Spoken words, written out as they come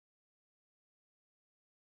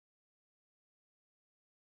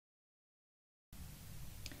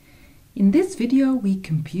In this video we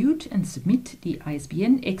compute and submit the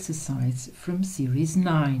ISBN exercise from Series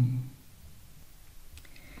 9.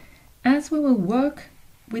 As we will work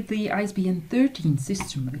with the ISBN 13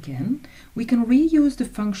 system again, we can reuse the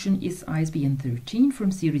function ISBN13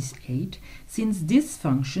 from Series 8, since this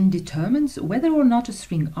function determines whether or not a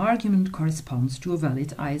string argument corresponds to a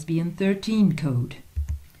valid ISBN 13 code.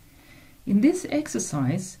 In this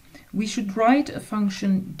exercise, we should write a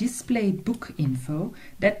function displayBookInfo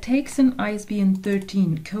that takes an ISBN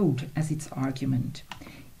 13 code as its argument.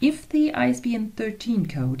 If the ISBN 13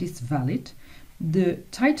 code is valid, the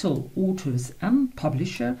title, authors and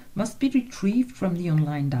publisher must be retrieved from the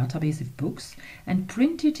online database of books and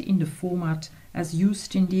printed in the format as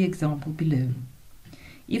used in the example below.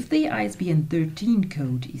 If the ISBN 13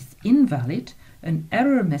 code is invalid, an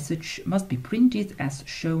error message must be printed as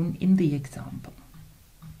shown in the example.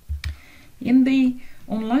 In the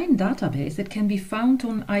online database that can be found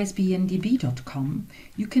on isbndb.com,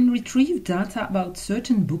 you can retrieve data about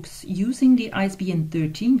certain books using the ISBN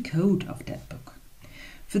 13 code of that book.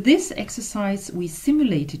 For this exercise, we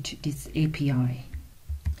simulated this API.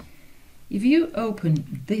 If you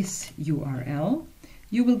open this URL,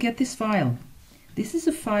 you will get this file. This is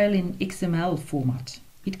a file in XML format.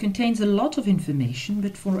 It contains a lot of information,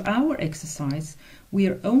 but for our exercise, we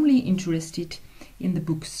are only interested in the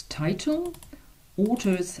book's title,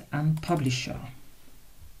 authors and publisher.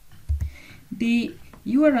 The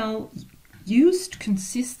URL used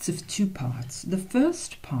consists of two parts. The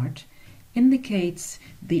first part indicates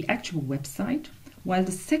the actual website, while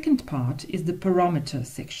the second part is the parameter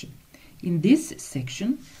section. In this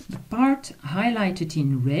section, the part highlighted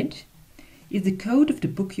in red is the code of the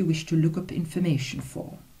book you wish to look up information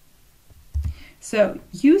for. So,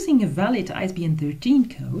 using a valid ISBN 13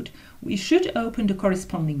 code, we should open the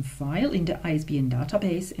corresponding file in the ISBN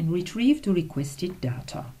database and retrieve the requested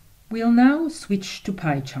data. We'll now switch to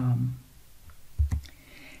PyCharm.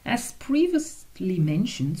 As previously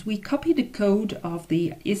mentioned, we copy the code of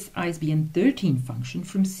the ISBN 13 function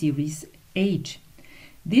from Series 8.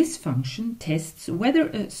 This function tests whether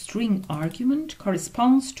a string argument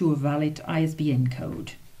corresponds to a valid ISBN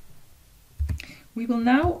code. We will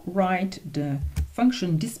now write the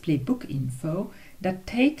function displayBookInfo that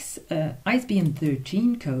takes a ISBN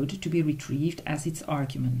 13 code to be retrieved as its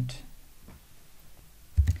argument.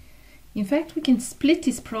 In fact, we can split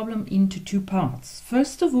this problem into two parts.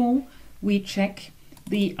 First of all, we check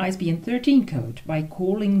the ISBN 13 code by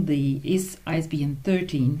calling the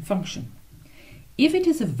ISBN13 function. If it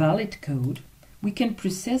is a valid code, we can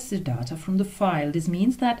process the data from the file. This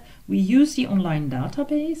means that we use the online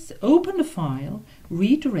database, open the file,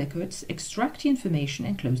 read the records, extract the information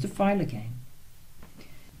and close the file again.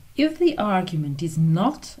 If the argument is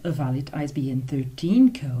not a valid ISBN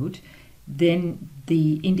 13 code, then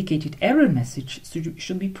the indicated error message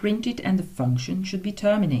should be printed and the function should be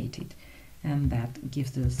terminated. And that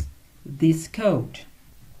gives us this code.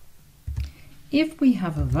 If we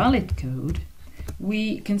have a valid code,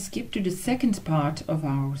 we can skip to the second part of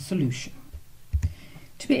our solution.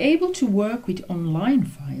 To be able to work with online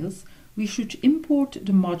files, we should import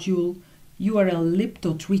the module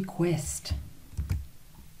url_lib.request.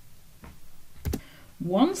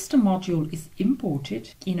 Once the module is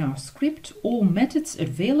imported, in our script, all methods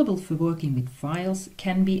available for working with files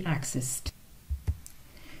can be accessed.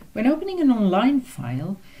 When opening an online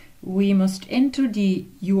file, we must enter the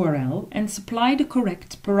URL and supply the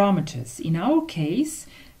correct parameters. In our case,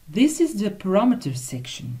 this is the parameter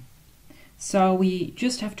section. So we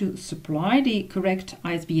just have to supply the correct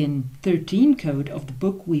ISBN 13 code of the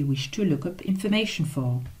book we wish to look up information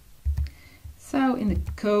for. So in the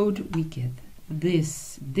code we get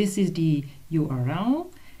this. This is the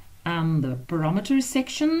URL and the parameter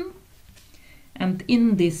section. And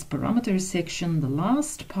in this parameter section, the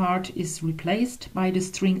last part is replaced by the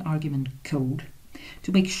string argument code.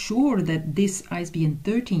 To make sure that this ISBN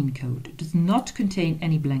 13 code does not contain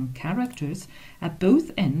any blank characters, at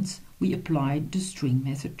both ends we applied the string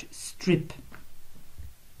method strip.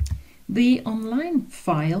 The online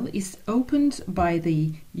file is opened by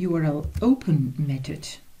the URL_open method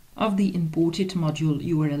of the imported module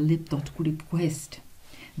url_lib.request.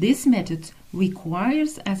 This method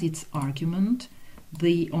requires as its argument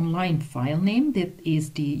the online file name, that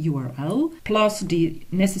is the URL, plus the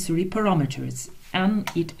necessary parameters, and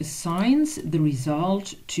it assigns the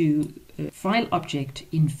result to file object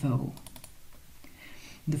info.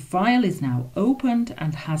 The file is now opened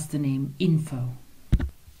and has the name info.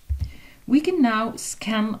 We can now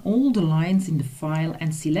scan all the lines in the file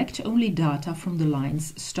and select only data from the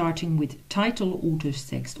lines starting with title, author's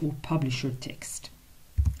text or publisher text.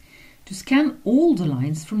 To scan all the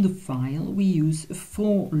lines from the file, we use a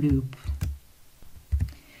for loop.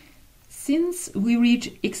 Since we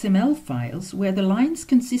read XML files where the lines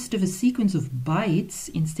consist of a sequence of bytes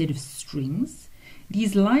instead of strings,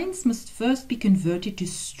 these lines must first be converted to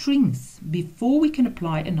strings before we can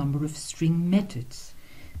apply a number of string methods.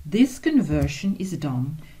 This conversion is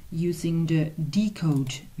done using the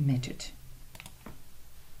decode method.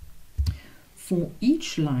 For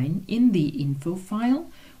each line in the info file,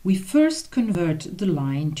 we first convert the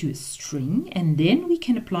line to a string, and then we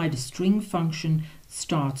can apply the string function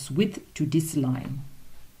starts with to this line.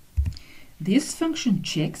 This function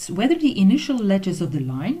checks whether the initial letters of the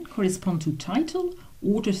line correspond to title,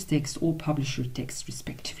 author's text or publisher text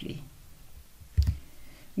respectively.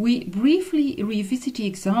 We briefly revisit the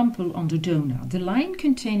example on the donor. The line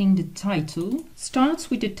containing the title starts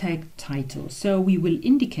with the tag title, so we will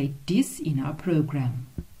indicate this in our program.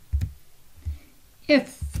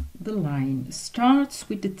 If the line starts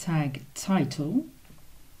with the tag title,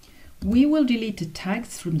 we will delete the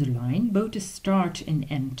tags from the line, both the start and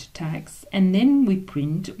end tags, and then we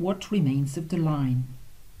print what remains of the line.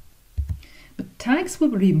 But tags will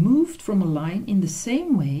be removed from a line in the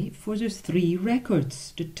same way for the three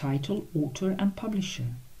records, the title, author and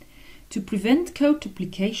publisher. To prevent code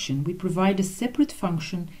duplication, we provide a separate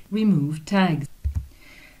function, remove tags.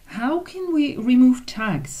 How can we remove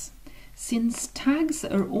tags? Since tags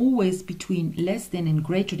are always between less than and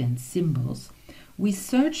greater than symbols, we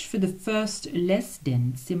search for the first less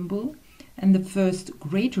than symbol and the first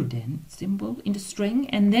greater than symbol in the string,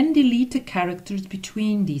 and then delete the characters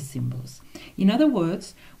between these symbols. In other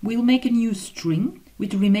words, we'll make a new string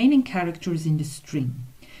with the remaining characters in the string.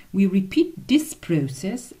 We repeat this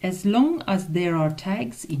process as long as there are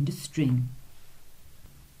tags in the string.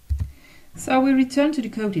 So we return to the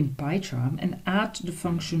code in PyCharm and add the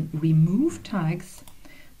function remove tags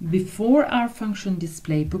before our function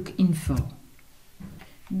display book info.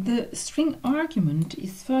 The string argument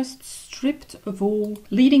is first stripped of all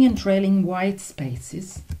leading and trailing white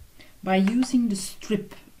spaces by using the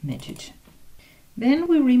strip method. Then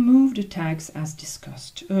we remove the tags as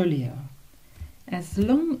discussed earlier. As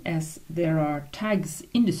long as there are tags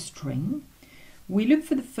in the string, we look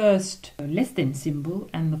for the first less than symbol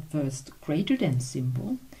and the first greater than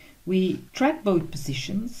symbol. We track both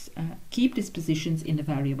positions, keep these positions in the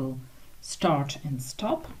variable start and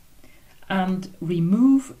stop, and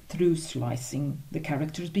remove through slicing the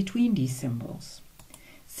characters between these symbols.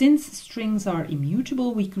 Since strings are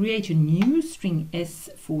immutable, we create a new string S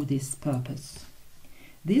for this purpose.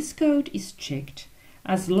 This code is checked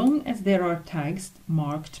as long as there are tags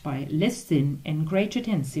marked by less than and greater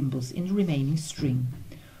than symbols in the remaining string.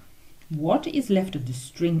 What is left of the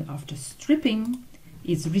string after stripping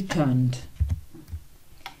is returned.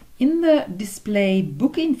 In the display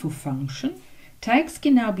book info function, tags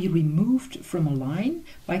can now be removed from a line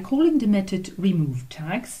by calling the method remove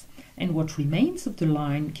tags, and what remains of the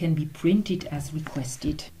line can be printed as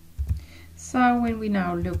requested. So when we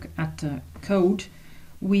now look at the code,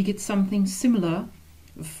 we get something similar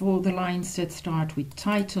for the lines that start with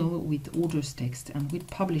title, with author's text and with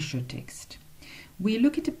publisher text. We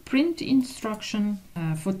look at the print instruction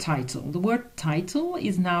for title. The word title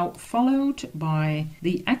is now followed by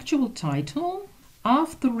the actual title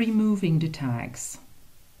after removing the tags.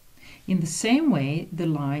 In the same way, the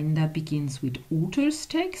line that begins with author's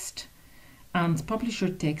text and publisher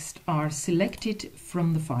text are selected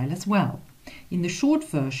from the file as well. In the short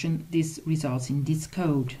version, this results in this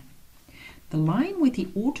code. The line with the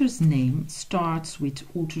author's name starts with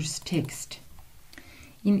author's text.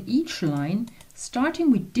 In each line,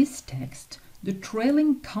 starting with this text, the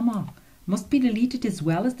trailing comma must be deleted as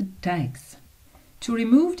well as the tags. To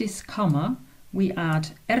remove this comma, we add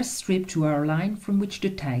rstrip to our line from which the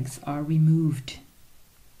tags are removed.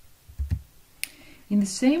 In the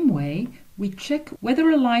same way, we check whether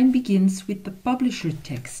a line begins with the publisher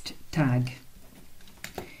text tag.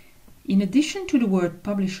 In addition to the word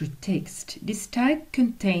publisher text, this tag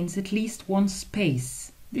contains at least one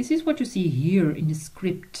space. This is what you see here in the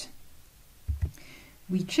script.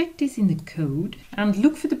 We check this in the code and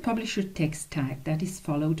look for the publisher text tag that is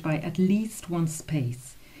followed by at least one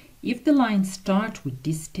space. If the lines start with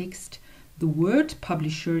this text, the word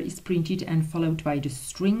publisher is printed and followed by the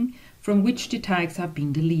string from which the tags have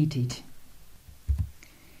been deleted.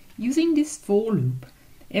 Using this for loop,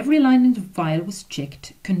 every line in the file was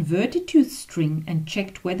checked, converted to a string and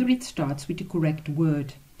checked whether it starts with the correct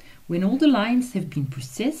word. When all the lines have been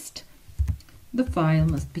processed, the file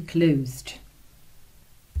must be closed.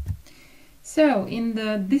 So in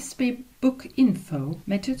the display book info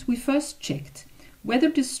method, we first checked whether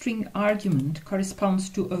the string argument corresponds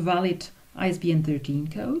to a valid ISBN 13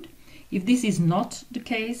 code. If this is not the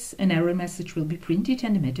case, an error message will be printed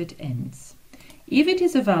and the method ends. If it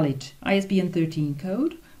is a valid ISBN 13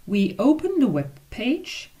 code, we open the web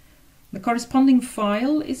page, the corresponding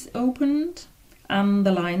file is opened, and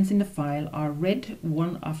the lines in the file are read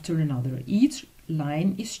one after another. Each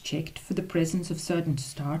line is checked for the presence of certain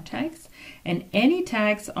start tags, and any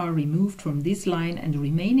tags are removed from this line and the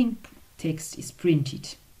remaining text is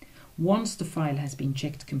printed. Once the file has been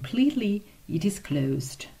checked completely, it is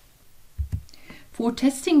closed. For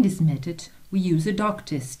testing this method, we use a doc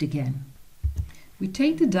test again. We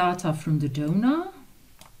take the data from the donor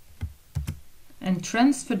and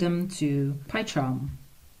transfer them to PyCharm.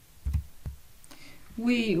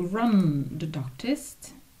 We run the doc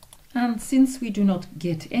test, and since we do not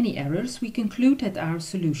get any errors, we conclude that our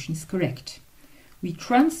solution is correct. We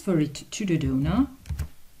transfer it to the donor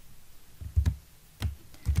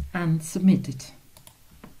and submit it.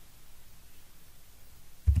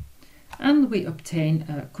 And we obtain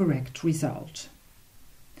a correct result.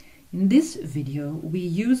 In this video, we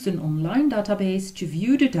used an online database to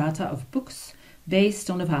view the data of books based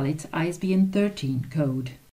on a valid ISBN 13 code.